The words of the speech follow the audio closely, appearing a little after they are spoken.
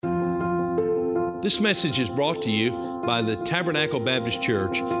This message is brought to you by the Tabernacle Baptist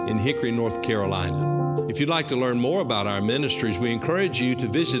Church in Hickory, North Carolina. If you'd like to learn more about our ministries, we encourage you to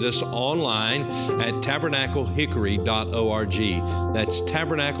visit us online at tabernaclehickory.org. That's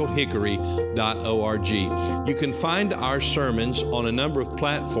tabernaclehickory.org. You can find our sermons on a number of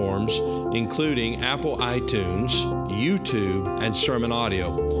platforms, including Apple iTunes, YouTube, and Sermon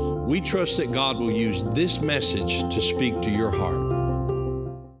Audio. We trust that God will use this message to speak to your heart.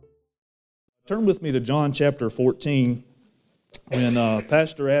 Turn with me to John chapter 14. When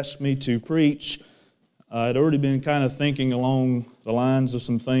Pastor asked me to preach, I'd already been kind of thinking along the lines of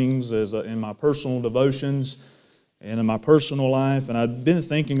some things as in my personal devotions and in my personal life, and I'd been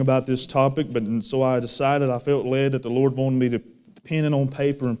thinking about this topic, so I decided, I felt led that the Lord wanted me to pen it on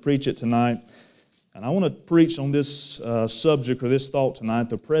paper and preach it tonight. And I want to preach on this subject or this thought tonight,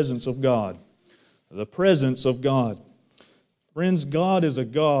 the presence of God. The presence of God. Friends, God is a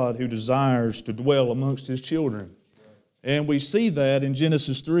God who desires to dwell amongst His children. And we see that in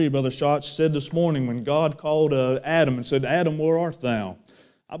Genesis 3. Brother Schatz said this morning when God called Adam and said, "Adam, where art thou?"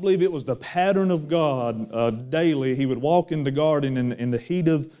 I believe it was the pattern of God daily. He would walk in the garden in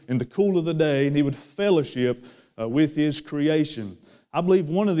the cool of the day, and He would fellowship with His creation. I believe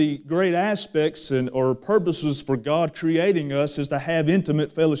one of the great aspects or purposes for God creating us is to have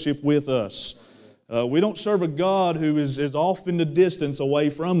intimate fellowship with us. We don't serve a God who is off in the distance away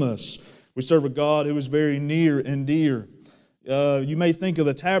from us. We serve a God who is very near and dear. You may think of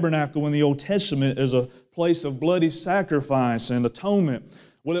the tabernacle in the Old Testament as a place of bloody sacrifice and atonement.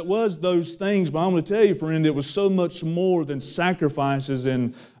 Well, it was those things, but I'm going to tell you, friend, it was so much more than sacrifices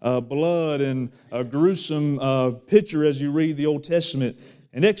and blood and a gruesome picture as you read the Old Testament.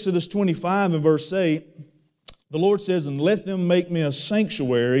 In Exodus 25 and verse 8, the Lord says, "And let them make me a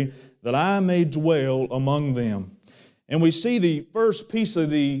sanctuary that I may dwell among them." And we see the first piece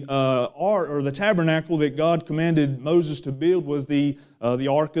of the ark or the tabernacle that God commanded Moses to build was the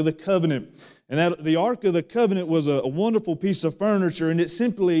Ark of the Covenant. And the Ark of the Covenant was a wonderful piece of furniture, and it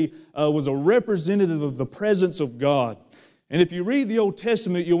simply was a representative of the presence of God. And if you read the Old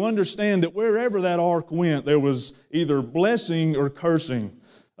Testament, you'll understand that wherever that ark went, there was either blessing or cursing.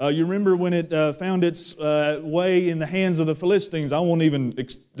 You remember when it found its way in the hands of the Philistines. I won't even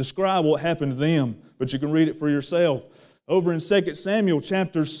describe what happened to them, but you can read it for yourself. Over in 2 Samuel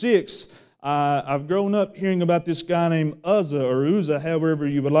chapter 6, I've grown up hearing about this guy named Uzzah, however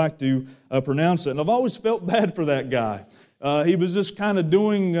you would like to pronounce it. And I've always felt bad for that guy. He was just kind of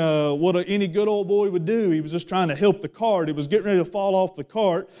doing what any good old boy would do. He was just trying to help the cart. It was getting ready to fall off the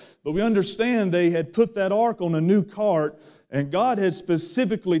cart. But we understand they had put that ark on a new cart, and God had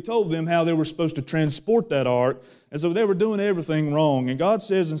specifically told them how they were supposed to transport that ark. And so they were doing everything wrong. And God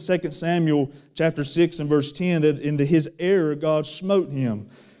says in 2 Samuel chapter 6 and verse 10 that into his error God smote him.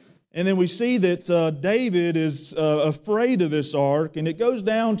 And then we see that David is afraid of this ark, and it goes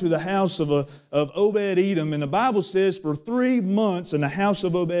down to the house of Obed-Edom. And the Bible says for 3 months in the house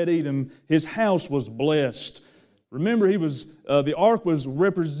of Obed-Edom, his house was blessed. Remember, the ark was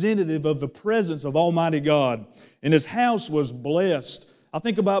representative of the presence of Almighty God, and his house was blessed. I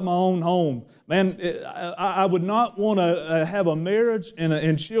think about my own home. Man, I would not want to have a marriage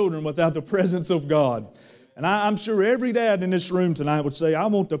and children without the presence of God. And I'm sure every dad in this room tonight would say, I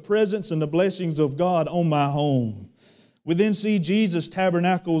want the presence and the blessings of God on my home. We then see Jesus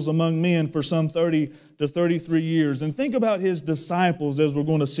tabernacles among men for some 30 to 33 years. And think about His disciples as we're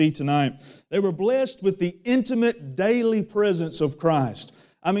going to see tonight. They were blessed with the intimate daily presence of Christ.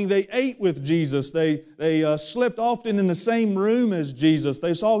 I mean, they ate with Jesus. They slept often in the same room as Jesus.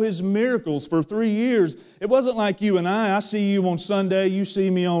 They saw His miracles for 3 years. It wasn't like you and I. I see you on Sunday. You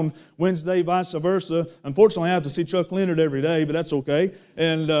see me on Wednesday, vice versa. Unfortunately, I have to see Chuck Leonard every day, but that's okay.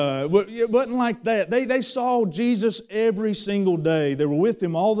 And it wasn't like that. They saw Jesus every single day. They were with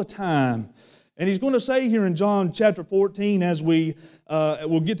Him all the time. And He's going to say here in John chapter 14, as we'll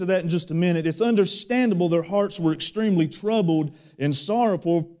get to that in just a minute, it's understandable their hearts were extremely troubled and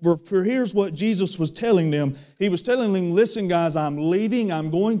sorrowful. For here's what Jesus was telling them. He was telling them, listen guys, I'm leaving, I'm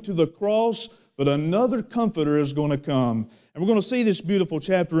going to the cross, but another Comforter is going to come. And we're going to see this beautiful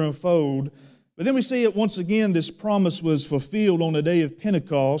chapter unfold. But then we see it once again, this promise was fulfilled on the day of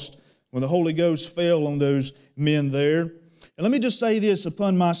Pentecost when the Holy Ghost fell on those men there. And let me just say this,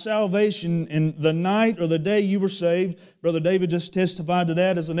 upon my salvation in the night or the day you were saved, Brother David just testified to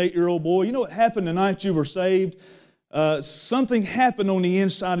that as an 8-year-old boy. You know what happened the night you were saved? Something happened on the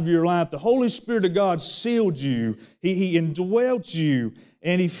inside of your life. The Holy Spirit of God sealed you. He indwelt you,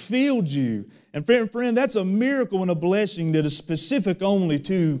 and He filled you. And friend, that's a miracle and a blessing that is specific only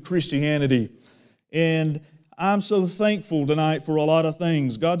to Christianity. And I'm so thankful tonight for a lot of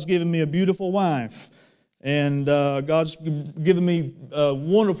things. God's given me a beautiful wife, and God's given me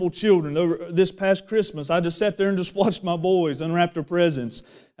wonderful children. Over this past Christmas, I just sat there and just watched my boys unwrap their presents,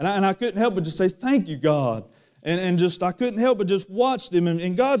 and I couldn't help but just say, thank you, God. And just I couldn't help but just watch them,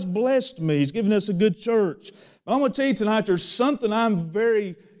 and God's blessed me. He's given us a good church. But I'm going to tell you tonight, there's something I'm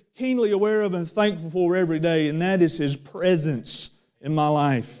very keenly aware of and thankful for every day, and that is His presence in my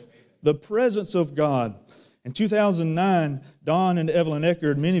life. The presence of God. In 2009, Don and Evelyn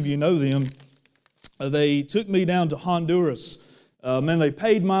Eckerd, many of you know them, they took me down to Honduras. They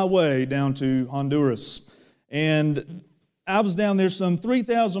paid my way down to Honduras. And I was down there some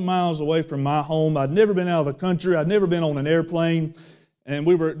 3,000 miles away from my home. I'd never been out of the country. I'd never been on an airplane. And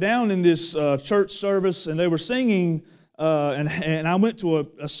we were down in this church service, and they were singing, and I went to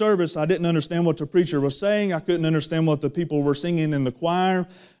a service. I didn't understand what the preacher was saying. I couldn't understand what the people were singing in the choir.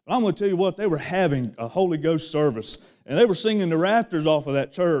 But I'm going to tell you what, they were having a Holy Ghost service, and they were singing the rafters off of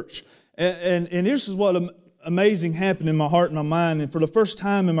that church. And this is what amazing happened in my heart and my mind. And for the first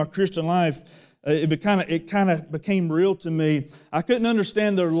time in my Christian life, it kind of became real to me. I couldn't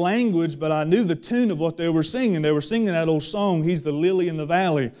understand their language, but I knew the tune of what they were singing. They were singing that old song, He's the Lily in the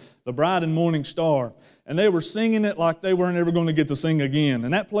Valley, the bright and morning star. And they were singing it like they weren't ever going to get to sing again.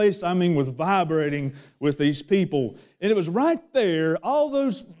 And that place, was vibrating with these people. And it was right there, all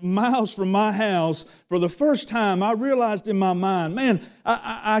those miles from my house, for the first time I realized in my mind, man,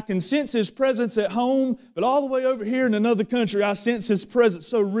 I can sense His presence at home, but all the way over here in another country, I sense His presence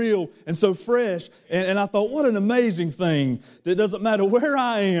so real and so fresh. And I thought, what an amazing thing. That doesn't matter where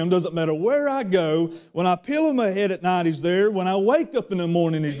I am, doesn't matter where I go. When I pillow my head at night, He's there. When I wake up in the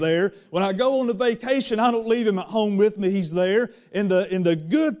morning, He's there. When I go on a vacation, I don't leave Him at home with me. He's there. In the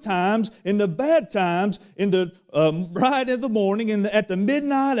good times, in the bad times, in the right in the morning, and at the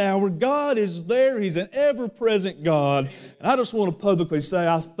midnight hour, God is there. He's an ever-present God. And I just want to publicly say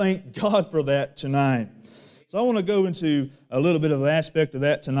I thank God for that tonight. So I want to go into a little bit of an aspect of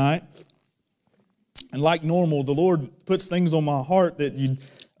that tonight. And like normal, the Lord puts things on my heart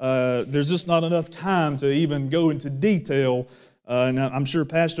that there's just not enough time to even go into detail. And I'm sure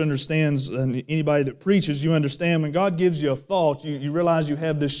Pastor understands, and anybody that preaches, you understand when God gives you a thought, you realize you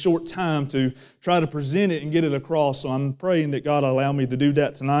have this short time to try to present it and get it across. So I'm praying that God will allow me to do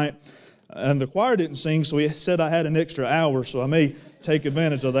that tonight. And the choir didn't sing, so He said I had an extra hour, so I may take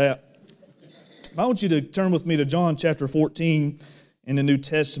advantage of that. I want you to turn with me to John chapter 14 in the New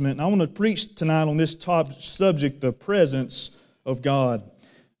Testament. And I want to preach tonight on this top subject, the presence of God.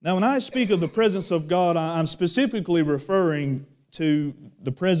 Now, when I speak of the presence of God, I'm specifically referring to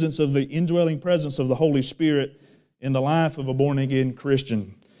the presence of the indwelling presence of the Holy Spirit in the life of a born-again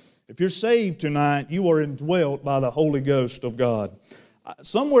Christian. If you're saved tonight, you are indwelt by the Holy Ghost of God.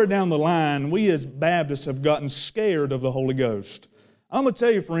 Somewhere down the line, we as Baptists have gotten scared of the Holy Ghost. I'm going to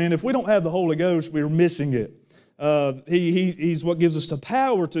tell you, friend, if we don't have the Holy Ghost, we're missing it. He's what gives us the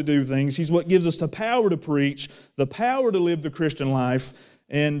power to do things. He's what gives us the power to preach, the power to live the Christian life.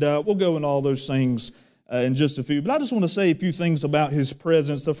 And we'll go into all those things in just a few. But I just want to say a few things about His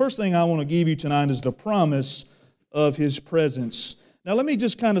presence. The first thing I want to give you tonight is the promise of His presence. Now let me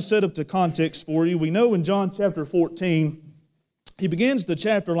just kind of set up the context for you. We know in John chapter 14, He begins the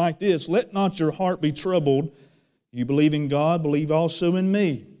chapter like this: let not your heart be troubled. You believe in God, believe also in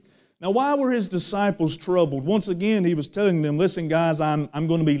me. Now why were His disciples troubled? Once again, He was telling them, listen guys, I'm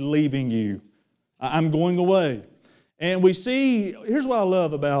going to be leaving you. I'm going away. And we see, here's what I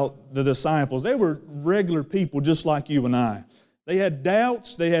love about the disciples. They were regular people just like you and I. They had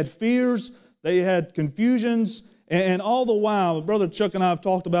doubts, they had fears, they had confusions, and all the while, Brother Chuck and I have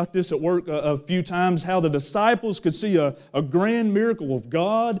talked about this at work a few times, how the disciples could see a grand miracle of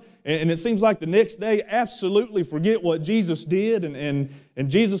God, and it seems like the next day absolutely forget what Jesus did, and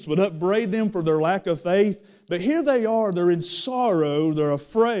Jesus would upbraid them for their lack of faith. But here they are, they're in sorrow, they're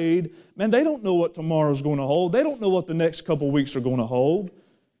afraid. Man, they don't know what tomorrow's going to hold. They don't know what the next couple of weeks are going to hold.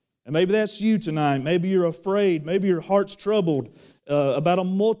 And maybe that's you tonight. Maybe you're afraid. Maybe your heart's troubled about a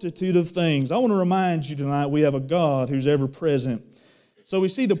multitude of things. I want to remind you tonight we have a God who's ever present. So we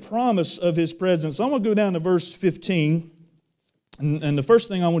see the promise of His presence. I'm going to go down to verse 15. And the first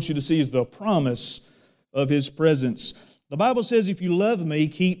thing I want you to see is the promise of His presence. The Bible says, if you love me,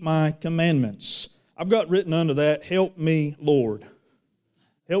 keep my commandments. I've got written under that, help me, Lord.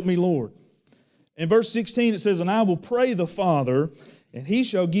 Help me, Lord. In verse 16 it says, and I will pray the Father, and He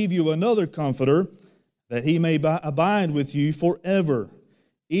shall give you another Comforter, that He may abide with you forever.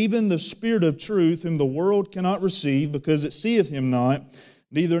 Even the Spirit of truth, whom the world cannot receive, because it seeth Him not,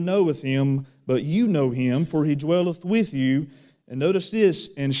 neither knoweth Him, but you know Him, for He dwelleth with you. And notice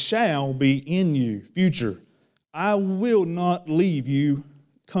this, and shall be in you. Future. I will not leave you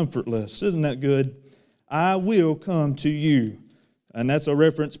comfortless. Isn't that good? I will come to you. And that's a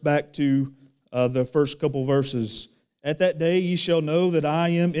reference back to the first couple verses. At that day ye shall know that I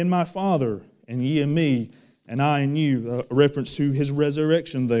am in my Father, and ye in me, and I in you. A reference to His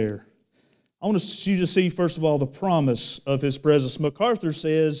resurrection there. I want you to see, first of all, the promise of His presence. MacArthur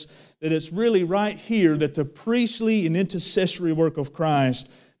says that it's really right here that the priestly and intercessory work of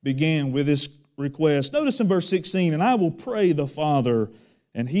Christ began with this request. Notice in verse 16, and I will pray the Father,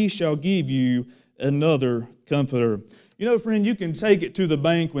 and He shall give you another Comforter. You know, friend, you can take it to the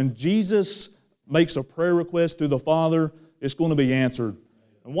bank when Jesus makes a prayer request to the Father, it's going to be answered.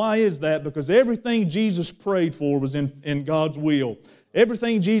 And why is that? Because everything Jesus prayed for was in God's will.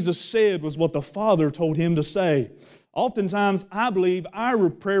 Everything Jesus said was what the Father told Him to say. Oftentimes, I believe our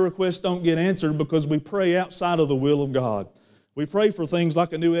prayer requests don't get answered because we pray outside of the will of God. We pray for things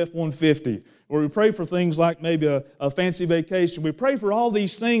like a new F-150, or we pray for things like maybe a fancy vacation. We pray for all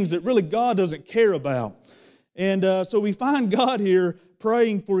these things that really God doesn't care about. And so we find God here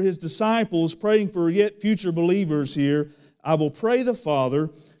praying for His disciples, praying for yet future believers here. I will pray the Father,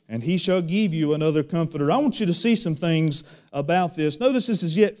 and He shall give you another Comforter. I want you to see some things about this. Notice this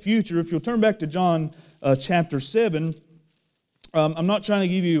is yet future. If you'll turn back to John chapter 7, I'm not trying to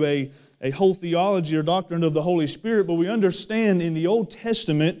give you a whole theology or doctrine of the Holy Spirit, but we understand in the Old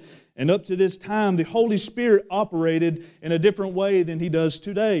Testament and up to this time, the Holy Spirit operated in a different way than He does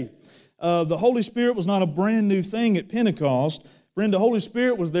today. The Holy Spirit was not a brand new thing at Pentecost. Friend, the Holy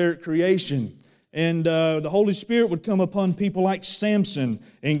Spirit was there at creation. And the Holy Spirit would come upon people like Samson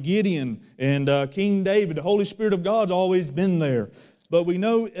and Gideon and King David. The Holy Spirit of God's always been there. But we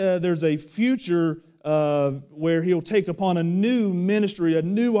know there's a future where He'll take upon a new ministry, a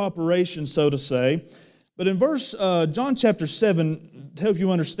new operation, so to say. But in John chapter 7, to help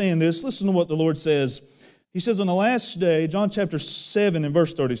you understand this, listen to what the Lord says. He says, on the last day, John chapter 7 and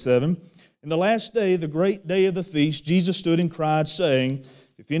verse 37, in the last day, the great day of the feast, Jesus stood and cried, saying,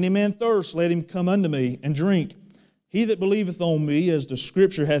 if any man thirst, let him come unto me and drink. He that believeth on me, as the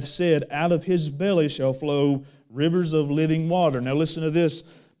Scripture hath said, out of his belly shall flow rivers of living water. Now listen to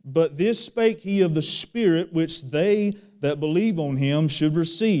this. But this spake he of the Spirit, which they that believe on Him should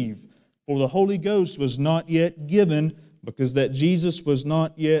receive. For the Holy Ghost was not yet given, because that Jesus was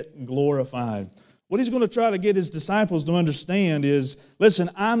not yet glorified. What He's going to try to get His disciples to understand is, listen,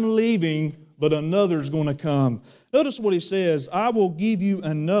 I'm leaving, but another's going to come. Notice what He says, I will give you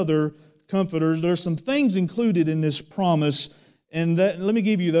another Comforter. There are some things included in this promise, and let me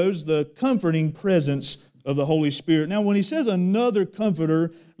give you those, the comforting presence of the Holy Spirit. Now, when He says another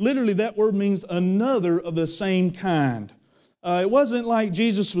Comforter, literally that word means another of the same kind. It wasn't like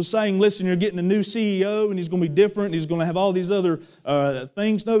Jesus was saying, listen, you're getting a new CEO and he's going to be different and he's going to have all these other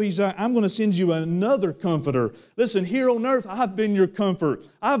things. No, He's saying, I'm going to send you another Comforter. Listen, here on earth, I've been your comfort.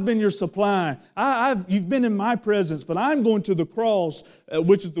 I've been your supply. You've been in my presence, but I'm going to the cross,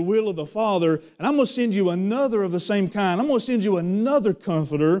 which is the will of the Father, and I'm going to send you another of the same kind. I'm going to send you another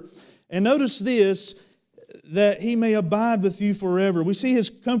Comforter. And notice this, that He may abide with you forever. We see His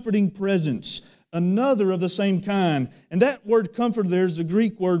comforting presence. Another of the same kind. And that word comfort there is the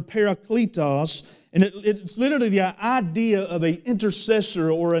Greek word parakletos, and it's literally the idea of an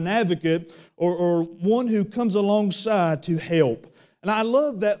intercessor or an advocate or one who comes alongside to help. And I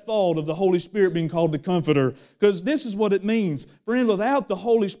love that thought of the Holy Spirit being called the Comforter, because this is what it means. Friend, without the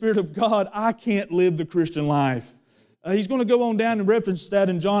Holy Spirit of God, I can't live the Christian life. He's going to go on down and reference that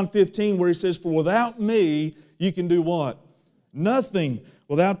in John 15 where He says, for without me, you can do what? Nothing.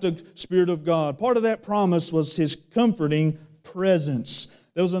 Without the Spirit of God. Part of that promise was His comforting presence.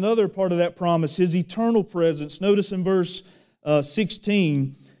 There was another part of that promise, His eternal presence. Notice in verse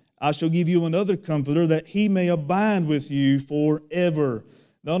 16, I shall give you another Comforter that He may abide with you forever.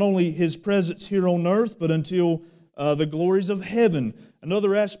 Not only His presence here on earth, but until the glories of heaven.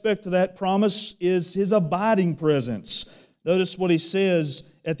 Another aspect of that promise is His abiding presence. Notice what He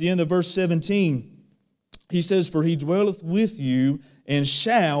says at the end of verse 17. He says, for He dwelleth with you and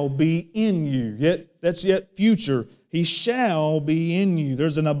shall be in you. That's yet future. He shall be in you.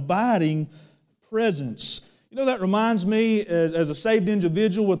 There's an abiding presence. You know, that reminds me, as a saved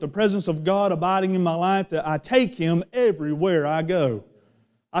individual with the presence of God abiding in my life, that I take Him everywhere I go.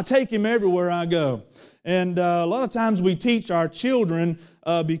 I take Him everywhere I go. And a lot of times we teach our children,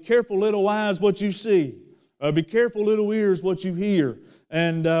 be careful, little eyes, what you see. Be careful, little ears, what you hear.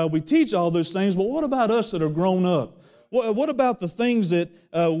 And we teach all those things, but what about us that are grown up? What about the things that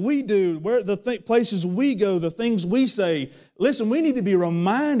we do, where the places we go, the things we say? Listen, we need to be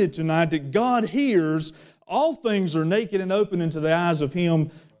reminded tonight that God hears all things are naked and open into the eyes of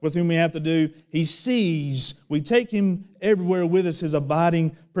Him with whom we have to do. He sees. We take Him everywhere with us, His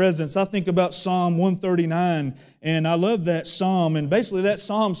abiding presence. I think about Psalm 139, and I love that psalm. And basically that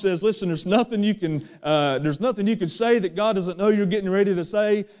psalm says, listen, there's nothing you can say that God doesn't know you're getting ready to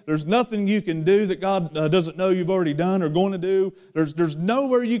say. There's nothing you can do that God doesn't know you've already done or going to do. There's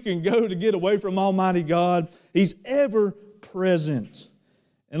nowhere you can go to get away from Almighty God. He's ever present.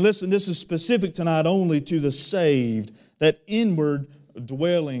 And listen, this is specific tonight only to the saved, that inward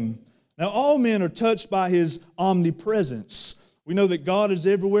dwelling. Now, all men are touched by His omnipresence. We know that God is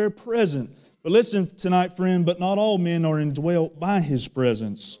everywhere present. But listen tonight, friend, but not all men are indwelt by His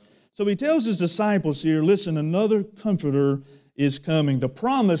presence. So He tells His disciples here, listen, another Comforter is coming, the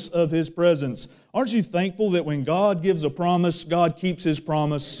promise of His presence. Aren't you thankful that when God gives a promise, God keeps His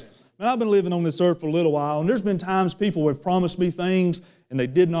promise? Man, I've been living on this earth for a little while, and there's been times people have promised me things, and they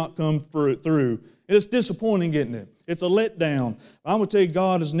did not come through. It's disappointing, isn't it? It's a letdown. I'm going to tell you,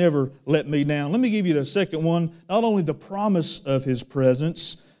 God has never let me down. Let me give you the second one. Not only the promise of His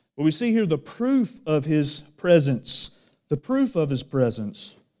presence, but we see here the proof of His presence. The proof of His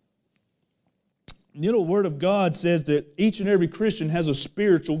presence. You know, the Word of God says that each and every Christian has a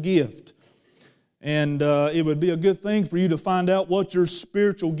spiritual gift. And it would be a good thing for you to find out what your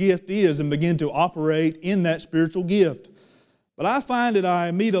spiritual gift is and begin to operate in that spiritual gift. But I find that I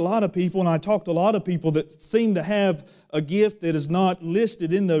meet a lot of people and I talk to a lot of people that seem to have a gift that is not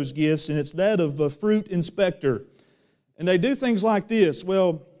listed in those gifts, and it's that of a fruit inspector. And they do things like this.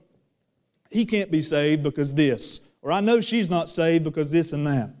 Well, he can't be saved because this. Or I know she's not saved because this and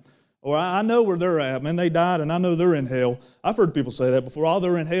that. Or I know where they're at. Man, they died and I know they're in hell. I've heard people say that before. Oh,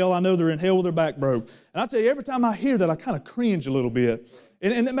 they're in hell. I know they're in hell with their back broke. And I tell you, every time I hear that, I kind of cringe a little bit.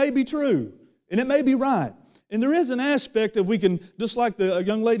 And it may be true. And it may be right. And there is an aspect of we can, just like the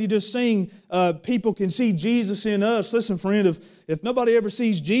young lady just sang, people can see Jesus in us. Listen, friend, if nobody ever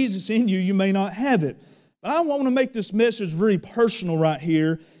sees Jesus in you, you may not have it. But I want to make this message very personal right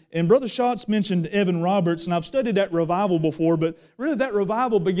here. And Brother Schatz mentioned Evan Roberts, and I've studied that revival before, but really that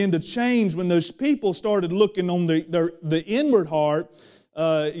revival began to change when those people started looking on the inward heart.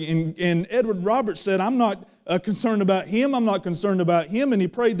 And Edward Roberts said, I'm not concerned about him, I'm not concerned about him. And he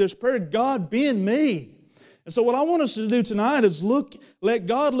prayed this prayer, God be in me. And so what I want us to do tonight is let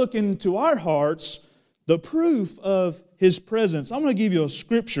God look into our hearts, the proof of His presence. I'm going to give you a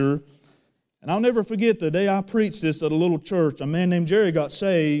scripture, and I'll never forget the day I preached this at a little church. A man named Jerry got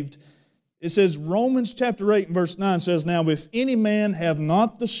saved. It says, Romans chapter 8 and verse 9 says, Now if any man have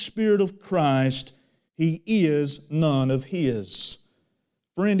not the Spirit of Christ, he is none of His.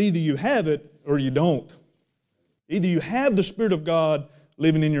 Friend, either you have it or you don't. Either you have the Spirit of God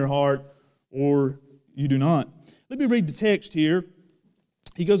living in your heart or you do not. Let me read the text here.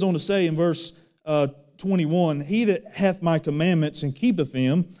 He goes on to say in verse 21, He that hath my commandments and keepeth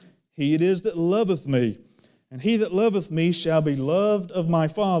them, he it is that loveth me. And he that loveth me shall be loved of my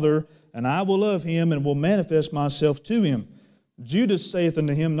Father, and I will love him and will manifest myself to him. Judas saith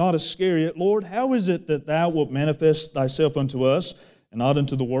unto him, not Iscariot, Lord, how is it that thou wilt manifest thyself unto us, and not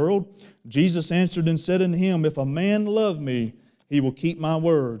unto the world? Jesus answered and said unto him, If a man love me, he will keep my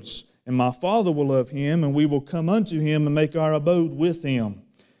words. And my Father will love him, and we will come unto him and make our abode with him.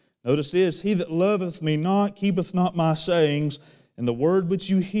 Notice this, He that loveth me not keepeth not my sayings, and the word which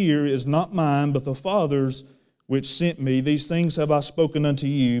you hear is not mine, but the Father's which sent me. These things have I spoken unto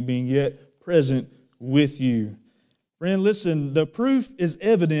you, being yet present with you. Friend, listen, the proof is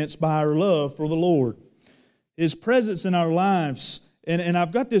evidenced by our love for the Lord. His presence in our lives. And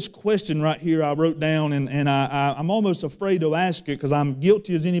I've got this question right here I wrote down, and I'm almost afraid to ask it because I'm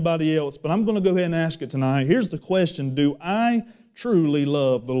guilty as anybody else, but I'm going to go ahead and ask it tonight. Here's the question, do I truly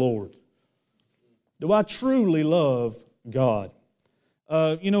love the Lord? Do I truly love God?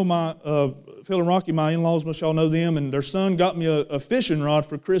 My Phil and Rocky, my in-laws, most y'all know them, and their son got me a fishing rod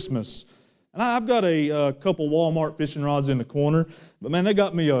for Christmas. And I've got a couple Walmart fishing rods in the corner, but man, they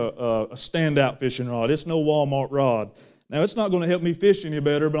got me a standout fishing rod. It's no Walmart rod. Now, it's not going to help me fish any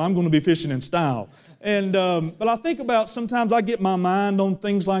better, but I'm going to be fishing in style. And but I think about sometimes I get my mind on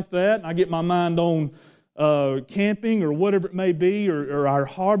things like that, and I get my mind on camping or whatever it may be, or our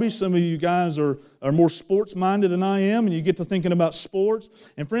hobbies. Some of you guys are more sports-minded than I am, and you get to thinking about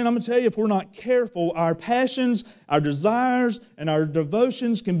sports. And friend, I'm going to tell you, if we're not careful, our passions, our desires, and our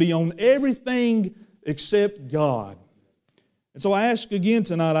devotions can be on everything except God. And so I ask again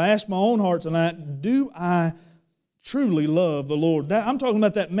tonight, I ask my own heart tonight, do I truly love the Lord? I'm talking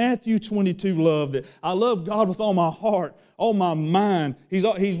about that Matthew 22 love, that I love God with all my heart, all my mind.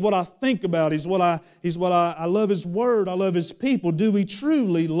 He's what I think about. He's what I love His Word. I love His people. Do we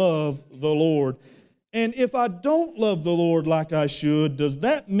truly love the Lord? And if I don't love the Lord like I should, does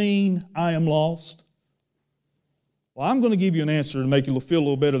that mean I am lost? Well, I'm going to give you an answer to make you feel a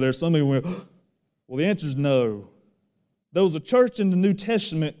little better there. Some of you went, well, the answer is no. There was a church in the New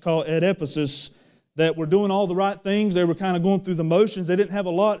Testament called at Ephesus that were doing all the right things. They were kind of going through the motions. They didn't have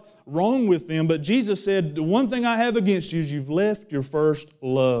a lot wrong with them. But Jesus said, the one thing I have against you is you've left your first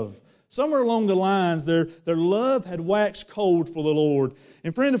love. Somewhere along the lines, their love had waxed cold for the Lord.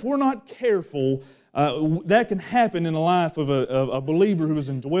 And friend, if we're not careful, that can happen in the life of a believer who is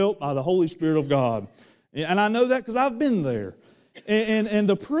indwelt by the Holy Spirit of God. And I know that because I've been there. And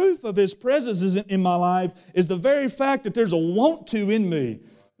the proof of His presence in my life is the very fact that there's a want to in me.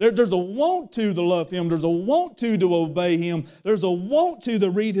 There's a want to love Him. There's a want to obey Him. There's a want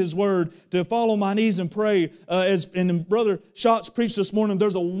to read His Word, to fall on my knees and pray. And Brother Schatz preached this morning,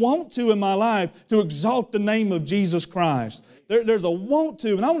 there's a want to in my life to exalt the name of Jesus Christ. There's a want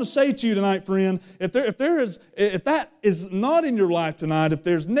to. And I want to say to you tonight, friend, if that is not in your life tonight, if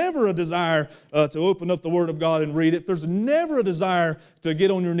there's never a desire to open up the Word of God and read it, if there's never a desire to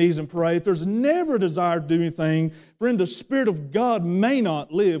get on your knees and pray, if there's never a desire to do anything, friend, the Spirit of God may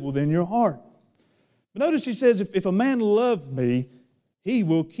not live within your heart. But notice He says, if a man love me, he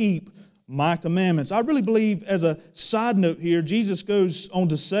will keep my commandments. I really believe, as a side note here, Jesus goes on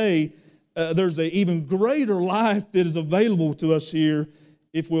to say, there's an even greater life that is available to us here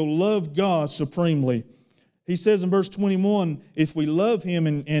if we'll love God supremely. He says in verse 21, if we love Him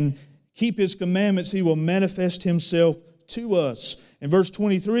and keep His commandments, He will manifest Himself to us. In verse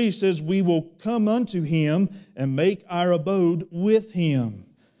 23, He says, we will come unto Him and make our abode with Him.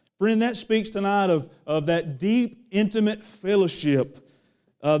 Friend, that speaks tonight of that deep, intimate fellowship,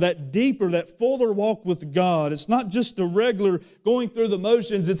 that deeper, that fuller walk with God. It's not just a regular going through the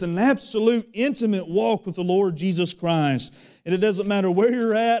motions. It's an absolute intimate walk with the Lord Jesus Christ. And it doesn't matter where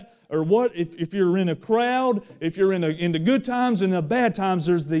you're at or what, if you're in a crowd, if you're in the good times and the bad times,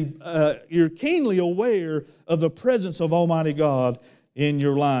 you're keenly aware of the presence of Almighty God in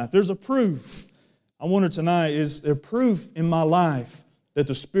your life. There's a proof. I wonder tonight, is there proof in my life that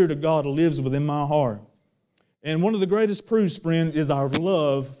the Spirit of God lives within my heart? And one of the greatest proofs, friend, is our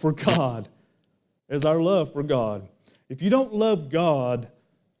love for God. Is our love for God. If you don't love God,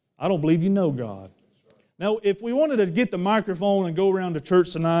 I don't believe you know God. Now, if we wanted to get the microphone and go around the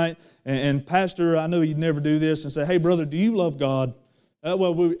church tonight, and Pastor, I know you'd never do this, and say, hey, brother, do you love God?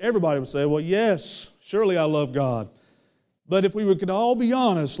 Everybody would say, well, yes, surely I love God. But if we could all be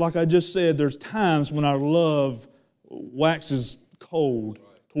honest, like I just said, there's times when our love waxes cold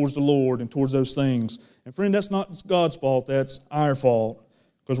towards the Lord and towards those things. And friend, that's not God's fault, that's our fault,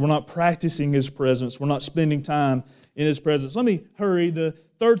 because we're not practicing His presence. We're not spending time in His presence. Let me hurry. The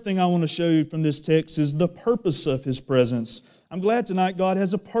third thing I want to show you from this text is the purpose of His presence. I'm glad tonight God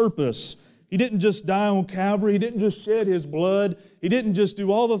has a purpose. He didn't just die on Calvary. He didn't just shed His blood. He didn't just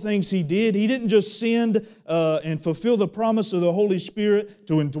do all the things He did. He didn't just send and fulfill the promise of the Holy Spirit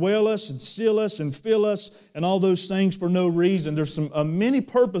to indwell us and seal us and fill us and all those things for no reason. There's some many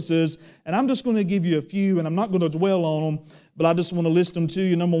purposes, and I'm just going to give you a few, and I'm not going to dwell on them, but I just want to list them to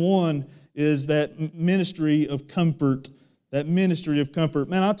you. Number one is that ministry of comfort. That ministry of comfort.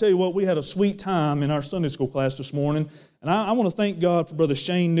 Man, I'll tell you what, we had a sweet time in our Sunday school class this morning. And I want to thank God for Brother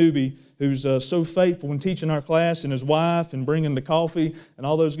Shane Newby, who's so faithful in teaching our class, and his wife, and bringing the coffee and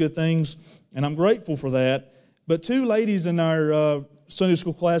all those good things. And I'm grateful for that. But two ladies in our Sunday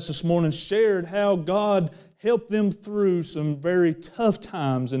school class this morning shared how God helped them through some very tough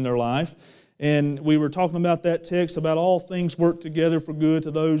times in their life. And we were talking about that text, about all things work together for good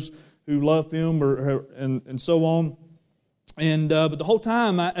to those who love Him, and so on. And but the whole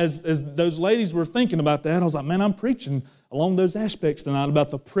time, as those ladies were thinking about that, I was like, man, I'm preaching along those aspects tonight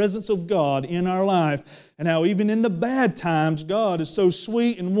about the presence of God in our life, and how even in the bad times, God is so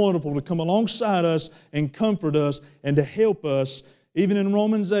sweet and wonderful to come alongside us and comfort us and to help us. Even in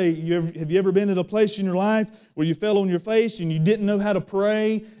Romans 8, have you ever been at a place in your life where you fell on your face and you didn't know how to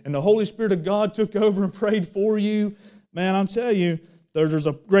pray, and the Holy Spirit of God took over and prayed for you? Man, I'm telling you, there's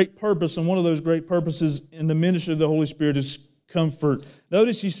a great purpose, and one of those great purposes in the ministry of the Holy Spirit is comfort.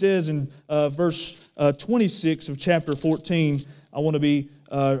 Notice He says in verse 26 of chapter 14, I want to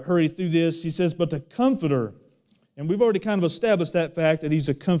hurry through this. He says, but the Comforter, and we've already kind of established that fact that He's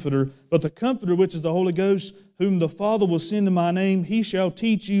a Comforter, but the Comforter, which is the Holy Ghost, whom the Father will send in my name, He shall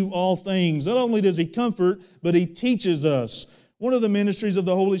teach you all things. Not only does He comfort, but He teaches us. One of the ministries of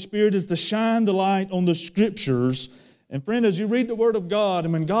the Holy Spirit is to shine the light on the Scriptures. And friend, as you read the Word of God,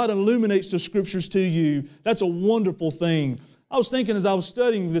 and when God illuminates the Scriptures to you, that's a wonderful thing. I was thinking as I was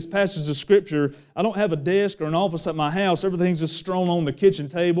studying this passage of Scripture, I don't have a desk or an office at my house. Everything's just strewn on the kitchen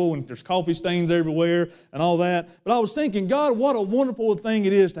table and there's coffee stains everywhere and all that. But I was thinking, God, what a wonderful thing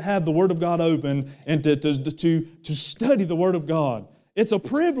it is to have the Word of God open and to study the Word of God. It's a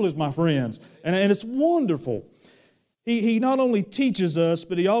privilege, my friends, and it's wonderful. He not only teaches us,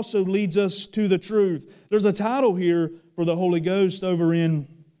 but He also leads us to the truth. There's a title here for the Holy Ghost over in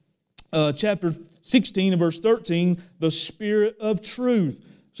chapter 16 and verse 13, the Spirit of Truth.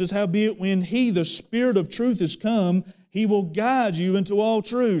 It says, howbeit when He, the Spirit of truth, is come, He will guide you into all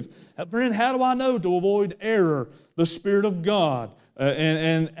truth. Friend, how do I know to avoid error? The Spirit of God,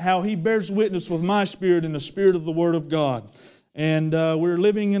 and how He bears witness with my spirit and the spirit of the Word of God. And we're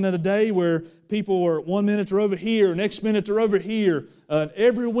living in a day where people are 1 minute they're over here, next minute they're over here.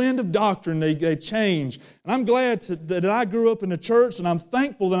 Every wind of doctrine, they change. And I'm glad that I grew up in the church, and I'm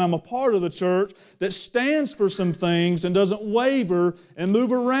thankful that I'm a part of the church that stands for some things and doesn't waver and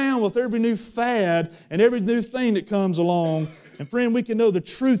move around with every new fad and every new thing that comes along. And friend, we can know the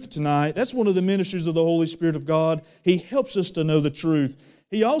truth tonight. That's one of the ministries of the Holy Spirit of God. He helps us to know the truth.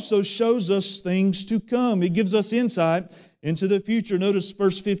 He also shows us things to come. He gives us insight into the future. Notice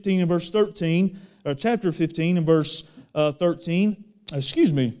verse 15 and verse 13, or chapter 15 and verse 13.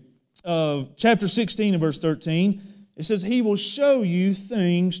 Chapter 16 and verse 13. It says, He will show you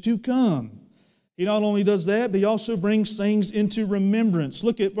things to come. He not only does that, but He also brings things into remembrance.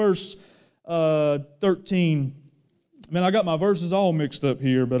 Look at verse 13. Man, I got my verses all mixed up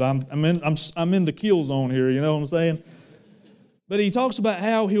here, but I'm in the kill zone here. You know what I'm saying? But he talks about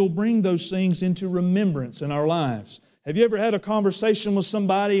how He'll bring those things into remembrance in our lives. Have you ever had a conversation with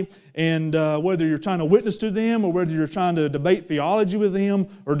somebody, and whether you're trying to witness to them or whether you're trying to debate theology with them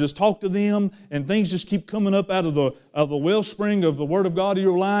or just talk to them, and things just keep coming up out of the wellspring of the Word of God in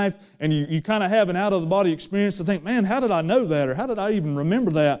your life, and you kind of have an out-of-the-body experience to think, man, how did I know that, or how did I even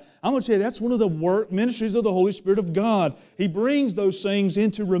remember that? I'm going to tell you, that's one of the ministries of the Holy Spirit of God. He brings those things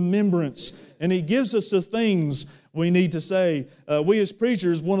into remembrance, and He gives us the things we need to say. We as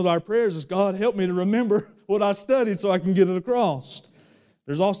preachers, one of our prayers is, God, help me to remember what I studied so I can get it across.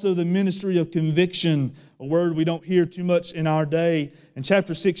 There's also the ministry of conviction, a word we don't hear too much in our day. In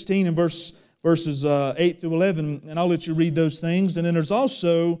chapter 16 and verses 8 through 11, and I'll let you read those things. And then there's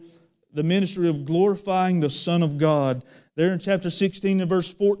also the ministry of glorifying the Son of God. There in chapter 16 and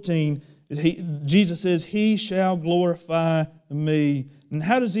verse 14, Jesus says, He shall glorify me. And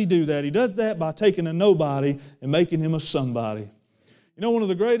how does He do that? He does that by taking a nobody and making him a somebody. You know, one of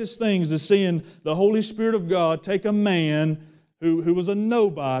the greatest things is seeing the Holy Spirit of God take a man who was a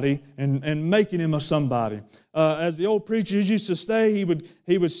nobody and making him a somebody. As the old preachers used to say,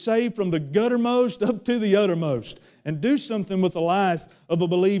 he would save from the guttermost up to the uttermost and do something with the life of a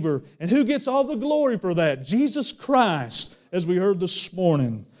believer. And who gets all the glory for that? Jesus Christ, as we heard this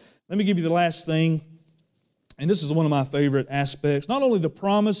morning. Let me give you the last thing. And this is one of my favorite aspects. Not only the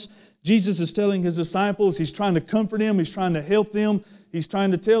promise Jesus is telling His disciples, He's trying to comfort them, He's trying to help them, He's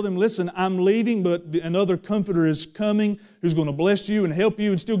trying to tell them, listen, I'm leaving, but another comforter is coming who's going to bless you and help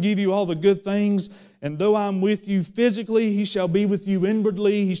you and still give you all the good things. And though I'm with you physically, He shall be with you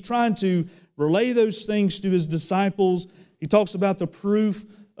inwardly. He's trying to relay those things to His disciples. He talks about the proof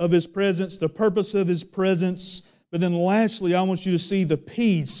of His presence, the purpose of His presence. But then lastly, I want you to see the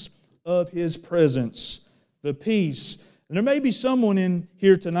peace of His presence. The peace. And there may be someone in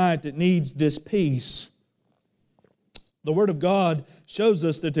here tonight that needs this peace. The Word of God shows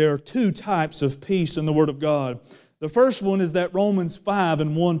us that there are two types of peace in the Word of God. The first one is that Romans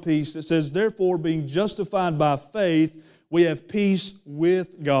 5:1 peace that says, therefore, being justified by faith, we have peace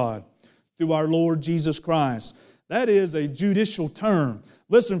with God through our Lord Jesus Christ. That is a judicial term.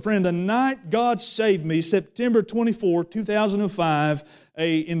 Listen, friend, the night God saved me, September 24, 2005,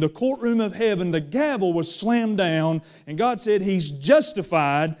 in the courtroom of heaven, the gavel was slammed down, and God said, He's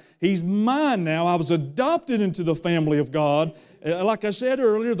justified. He's mine now. I was adopted into the family of God. Like I said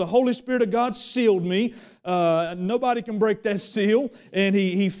earlier, the Holy Spirit of God sealed me. Nobody can break that seal. And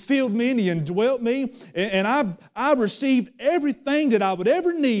He filled me and He indwelt me. And I received everything that I would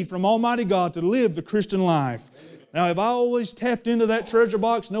ever need from Almighty God to live the Christian life. Now, have I always tapped into that treasure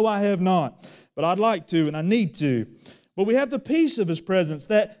box? No, I have not. But I'd like to, and I need to. But we have the peace of His presence,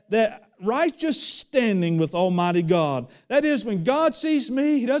 that righteous standing with Almighty God. That is, when God sees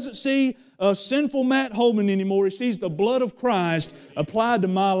me, He doesn't see a sinful Matt Holman anymore. He sees the blood of Christ applied to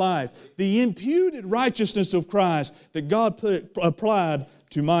my life. The imputed righteousness of Christ that God applied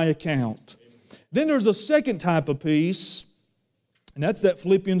to my account. Then there's a second type of peace, and that's that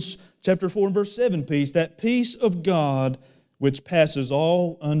Philippians chapter 4 and verse 7 peace, that peace of God which passes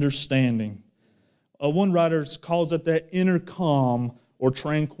all understanding. One writer calls it that inner calm or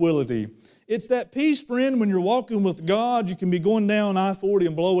tranquility. It's that peace, friend, when you're walking with God, you can be going down I-40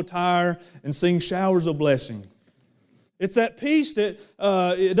 and blow a tire and sing showers of blessing. It's that peace that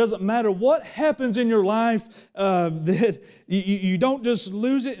it doesn't matter what happens in your life, that you don't just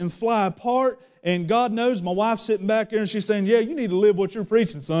lose it and fly apart. And God knows, my wife's sitting back there and she's saying, yeah, you need to live what you're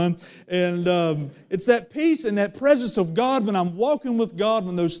preaching, son. And it's that peace and that presence of God when I'm walking with God,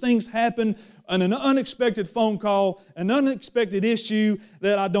 when those things happen, and an unexpected phone call, an unexpected issue,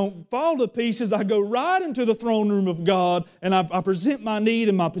 that I don't fall to pieces. I go right into the throne room of God and I present my need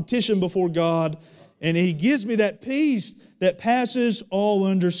and my petition before God. And He gives me that peace that passes all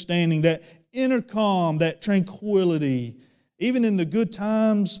understanding, that inner calm, that tranquility, even in the good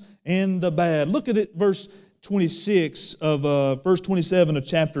times and the bad. Look at it, verse 26 of verse 27 of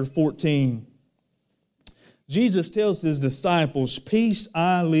chapter 14. Jesus tells His disciples, "Peace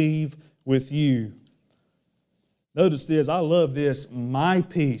I leave with you." Notice this, I love this, my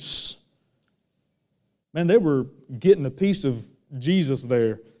peace. Man, they were getting a piece of Jesus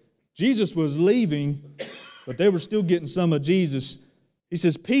there. Jesus was leaving, but they were still getting some of Jesus. He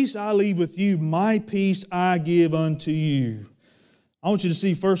says, "Peace I leave with you, my peace I give unto you." I want you to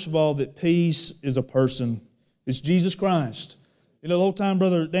see, first of all, that peace is a person. It's Jesus Christ. You know, the whole time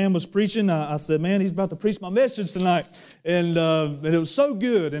Brother Dan was preaching, I said, man, he's about to preach my message tonight. And it was so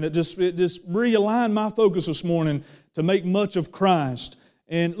good, and it just realigned my focus this morning to make much of Christ.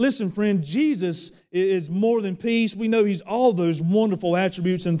 And listen, friend, Jesus is more than peace. We know He's all those wonderful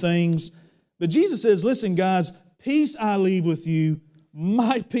attributes and things. But Jesus says, listen, guys, peace I leave with you,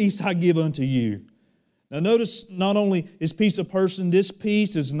 my peace I give unto you. Now notice, not only is peace a person, this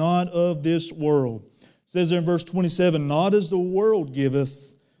peace is not of this world. It says there in verse 27, not as the world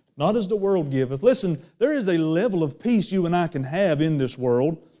giveth, not as the world giveth. Listen, there is a level of peace you and I can have in this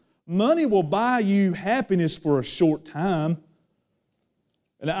world. Money will buy you happiness for a short time.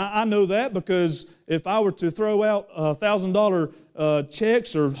 And I know that because if I were to throw out $1,000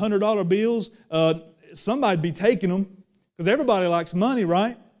 checks or $100 bills, somebody'd be taking them because everybody likes money,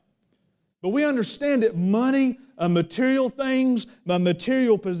 right? But we understand that money, material things,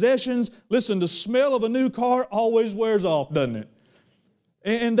 material possessions, listen, the smell of a new car always wears off, doesn't it?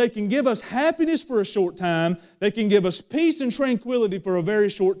 And they can give us happiness for a short time. They can give us peace and tranquility for a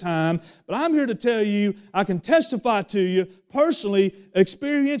very short time. But I'm here to tell you, I can testify to you personally,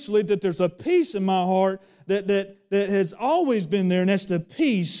 experientially, that there's a peace in my heart that has always been there, and that's the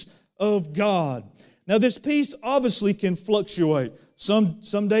peace of God. Now, this peace obviously can fluctuate.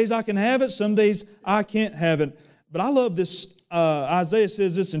 Some days I can have it, some days I can't have it. But I love this. Isaiah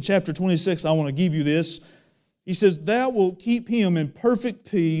says this in chapter 26. I want to give you this. He says, "Thou wilt keep him in perfect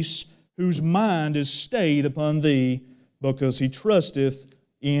peace, whose mind is stayed upon thee, because he trusteth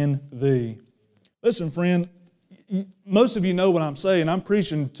in thee." Listen, friend, most of you know what I'm saying. I'm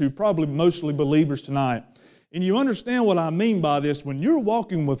preaching to probably mostly believers tonight. And you understand what I mean by this. When you're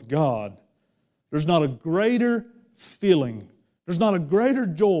walking with God, there's not a greater feeling. There's not a greater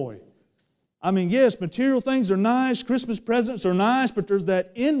joy. I mean, yes, material things are nice, Christmas presents are nice, but there's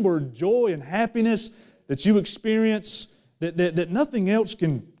that inward joy and happiness that you experience that nothing else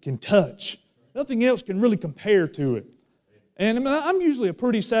can touch. Nothing else can really compare to it. And I mean, I'm usually a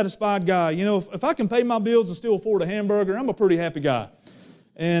pretty satisfied guy. You know, if I can pay my bills and still afford a hamburger, I'm a pretty happy guy.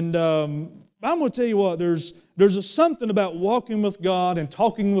 And I'm going to tell you what, there's something about walking with God and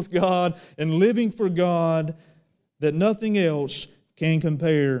talking with God and living for God that nothing else can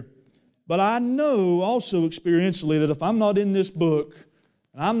compare. But I know also experientially that if I'm not in this book,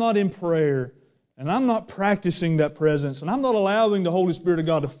 and I'm not in prayer, and I'm not practicing that presence, and I'm not allowing the Holy Spirit of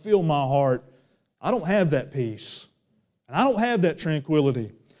God to fill my heart, I don't have that peace. And I don't have that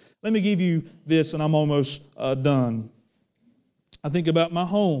tranquility. Let me give you this, and I'm almost done. I think about my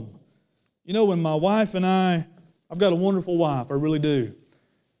home. You know, when my wife and I've got a wonderful wife, I really do.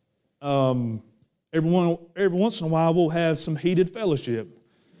 Every once in a while, we'll have some heated fellowship.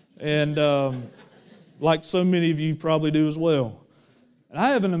 And like so many of you probably do as well. And I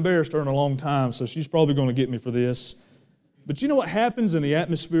haven't embarrassed her in a long time, so she's probably going to get me for this. But you know what happens in the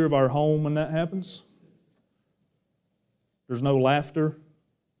atmosphere of our home when that happens? There's no laughter.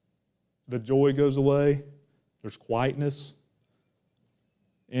 The joy goes away. There's quietness.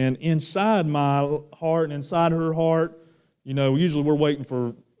 And inside my heart and inside her heart, you know, usually we're waiting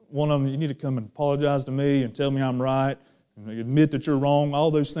for one of them, you need to come and apologize to me and tell me I'm right and admit that you're wrong,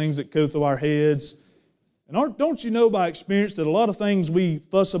 all those things that go through our heads. And don't you know by experience that a lot of things we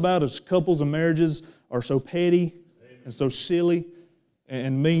fuss about as couples and marriages are so petty and so silly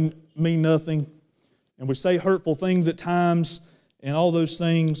and mean nothing. And we say hurtful things at times and all those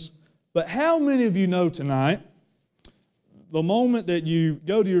things. But how many of you know tonight, the moment that you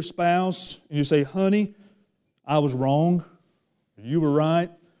go to your spouse and you say, honey, I was wrong, you were right,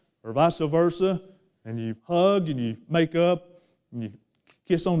 or vice versa, and you hug and you make up and you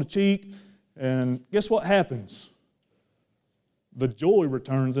kiss on the cheek, and guess what happens? The joy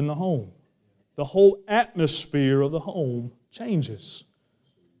returns in the home. The whole atmosphere of the home changes.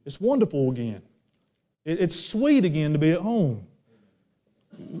 It's wonderful again. It's sweet again to be at home.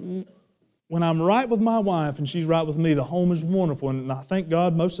 When I'm right with my wife and she's right with me, the home is wonderful, and I thank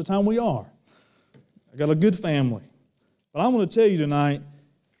God most of the time we are. I got a good family. But I want to tell you tonight,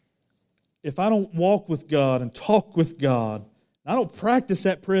 if I don't walk with God and talk with God, I don't practice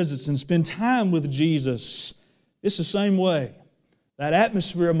that presence and spend time with Jesus, it's the same way. That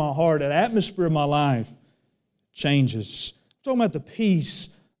atmosphere of my heart, that atmosphere of my life changes. I'm talking about the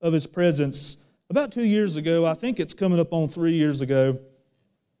peace of His presence. About 2 years ago, I think it's coming up on 3 years ago,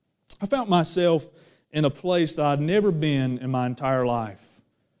 I found myself in a place that I'd never been in my entire life.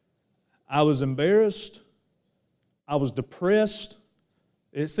 I was embarrassed. I was depressed.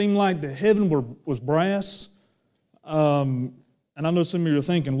 It seemed like the heaven was brass. And I know some of you are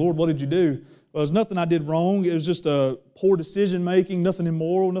thinking, Lord, what did you do? Well, there's nothing I did wrong. It was just a poor decision-making, nothing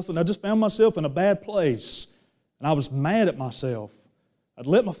immoral, nothing. I just found myself in a bad place. And I was mad at myself. I'd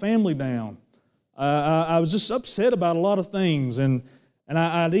let my family down. I was just upset about a lot of things. And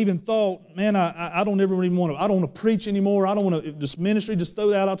I'd even thought, man, I don't ever even want to, I don't want to preach anymore. I don't want to, this ministry, just throw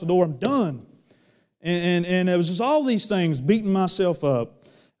that out the door. I'm done. And it was just all these things beating myself up.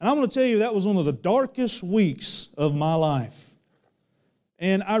 And I'm going to tell you, that was one of the darkest weeks of my life.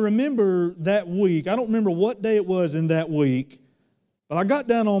 And I remember that week, I don't remember what day it was in that week, but I got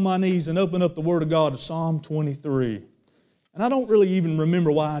down on my knees and opened up the Word of God to Psalm 23. And I don't really even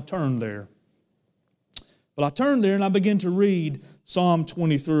remember why I turned there. But I turned there and I began to read Psalm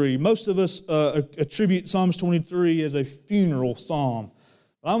 23. Most of us attribute Psalms 23 as a funeral psalm.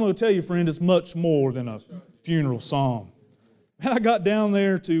 But I'm going to tell you, friend, it's much more than a funeral psalm. And I got down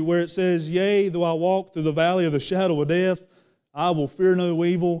there to where it says, yea, though I walk through the valley of the shadow of death, I will fear no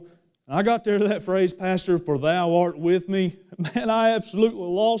evil. And I got there to that phrase, Pastor, for thou art with me. Man, I absolutely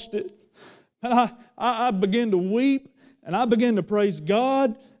lost it. And I began to weep, and I began to praise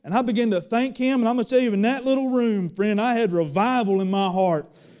God, and I began to thank Him. And I'm going to tell you, in that little room, friend, I had revival in my heart.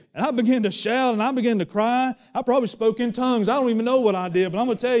 And I began to shout, and I began to cry. I probably spoke in tongues. I don't even know what I did, but I'm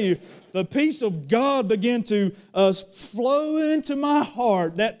going to tell you, the peace of God began to flow into my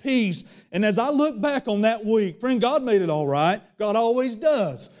heart, that peace. And as I look back on that week, friend, God made it all right. God always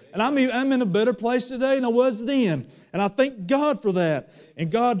does. And I'm in a better place today than I was then. And I thank God for that.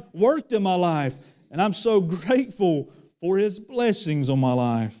 And God worked in my life. And I'm so grateful for His blessings on my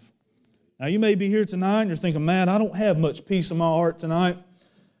life. Now, you may be here tonight and you're thinking, man, I don't have much peace in my heart tonight.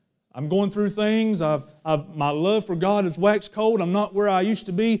 I'm going through things. My love for God has waxed cold. I'm not where I used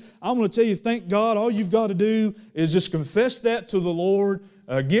to be. I'm going to tell you, thank God, all you've got to do is just confess that to the Lord,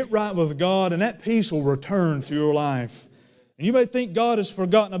 get right with God, and that peace will return to your life. And you may think God has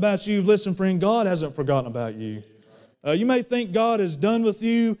forgotten about you. Listen, friend, God hasn't forgotten about you. You may think God is done with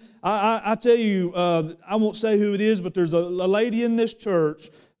you. I tell you, I won't say who it is, but there's a lady in this church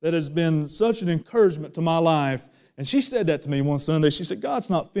that has been such an encouragement to my life. And she said that to me one Sunday. She said, God's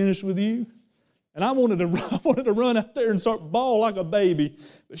not finished with you. And I wanted to run out there and start bawl like a baby.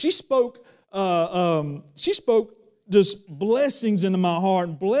 But she spoke just blessings into my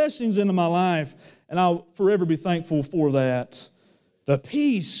heart, blessings into my life. And I'll forever be thankful for that. The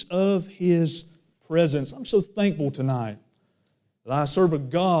peace of His presence. I'm so thankful tonight that I serve a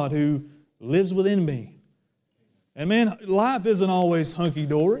God who lives within me. And man, life isn't always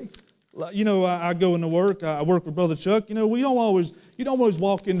hunky-dory. You know, I go into work. I work with Brother Chuck. You know, you don't always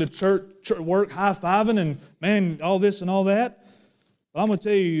walk into church work high-fiving and, man, all this and all that. But I'm going to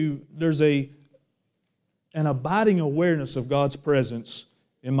tell you, there's an abiding awareness of God's presence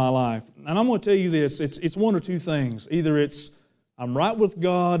in my life. And I'm going to tell you this. It's one or two things. Either it's I'm right with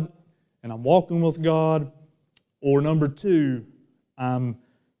God and I'm walking with God, or number two, I'm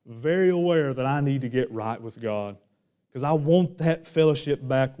very aware that I need to get right with God. Because I want that fellowship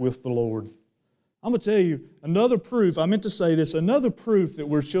back with the Lord. I'm going to tell you, another proof that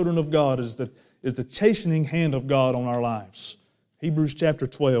we're children of God is the chastening hand of God on our lives. Hebrews chapter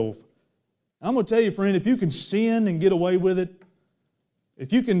 12. And I'm going to tell you, friend, if you can sin and get away with it,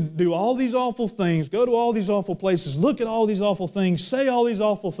 if you can do all these awful things, go to all these awful places, look at all these awful things, say all these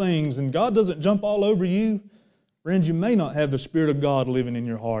awful things, and God doesn't jump all over you, friends, you may not have the Spirit of God living in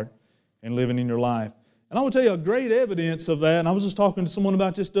your heart and living in your life. And I'm going to tell you a great evidence of that, and I was just talking to someone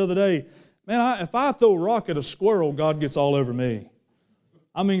about this the other day. Man, if I throw a rock at a squirrel, God gets all over me.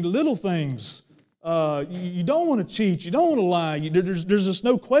 I mean, little things. You don't want to cheat. You don't want to lie. There's just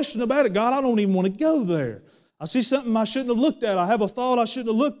no question about it. God, I don't even want to go there. I see something I shouldn't have looked at. I have a thought I shouldn't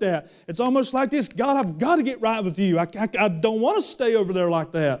have looked at. It's almost like this. God, I've got to get right with you. I don't want to stay over there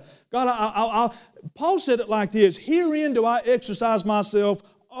like that. God, Paul said it like this: herein do I exercise myself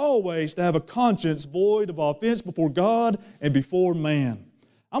always to have a conscience void of offense before God and before man.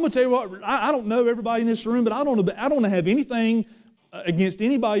 I'm going to tell you what, I don't know everybody in this room, but I don't want to have anything against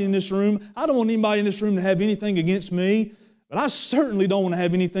anybody in this room. I don't want anybody in this room to have anything against me, but I certainly don't want to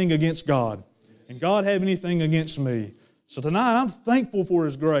have anything against God. And God have anything against me. So tonight I'm thankful for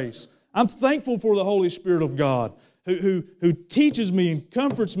His grace. I'm thankful for the Holy Spirit of God who teaches me and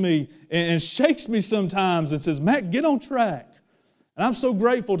comforts me and shakes me sometimes and says, Matt, get on track. And I'm so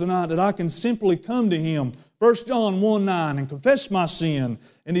grateful tonight that I can simply come to Him, 1 John 1:9, and confess my sin.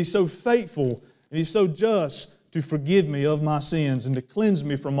 And He's so faithful and He's so just to forgive me of my sins and to cleanse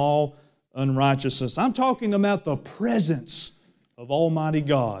me from all unrighteousness. I'm talking about the presence of Almighty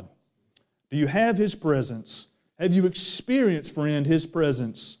God. Do you have His presence? Have you experienced, friend, His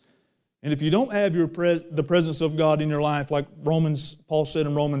presence? And if you don't have the presence of God in your life, like Paul said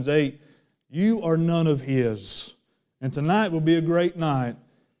in Romans 8, you are none of His. And tonight will be a great night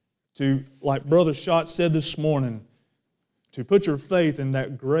to, like Brother Schott said this morning, to put your faith in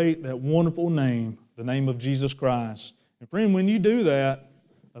that great, that wonderful name, the name of Jesus Christ. And friend, when you do that,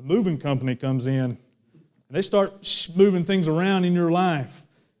 a moving company comes in and they start moving things around in your life.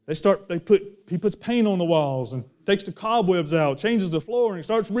 He puts paint on the walls and takes the cobwebs out, changes the floor, and he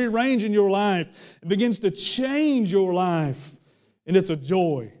starts rearranging your life and begins to change your life. And it's a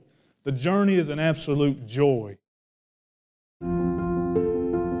joy. The journey is an absolute joy.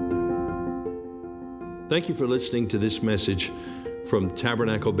 Thank you for listening to this message from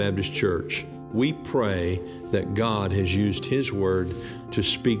Tabernacle Baptist Church. We pray that God has used His Word to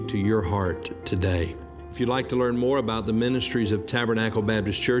speak to your heart today. If you'd like to learn more about the ministries of Tabernacle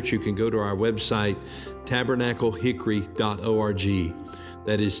Baptist Church, you can go to our website, tabernaclehickory.org.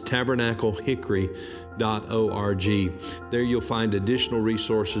 That is tabernaclehickory.org. There you'll find additional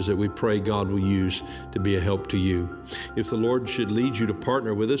resources that we pray God will use to be a help to you. If the Lord should lead you to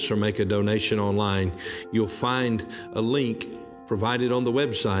partner with us or make a donation online, you'll find a link provided on the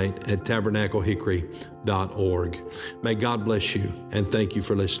website at tabernaclehickory.org. May God bless you, and thank you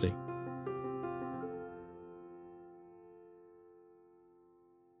for listening.